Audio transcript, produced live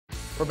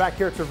We're back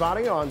here at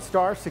Servatii on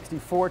Star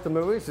 64 at the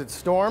movies. It's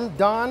Storm.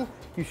 Don,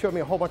 you showed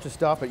me a whole bunch of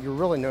stuff, but you're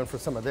really known for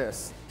some of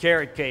this.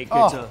 Carrot cake.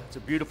 Oh. It's a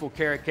beautiful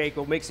carrot cake.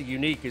 What makes it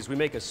unique is we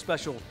make a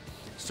special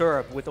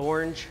syrup with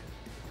orange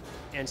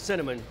and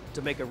cinnamon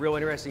to make a real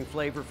interesting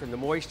flavor from the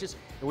moistures.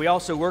 And we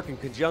also work in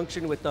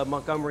conjunction with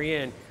Montgomery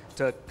Inn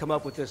to come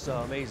up with this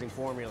amazing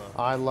formula.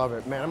 I love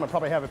it, man. I'm gonna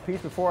probably have a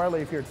piece before I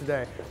leave here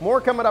today. More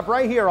coming up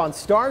right here on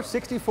Star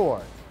 64.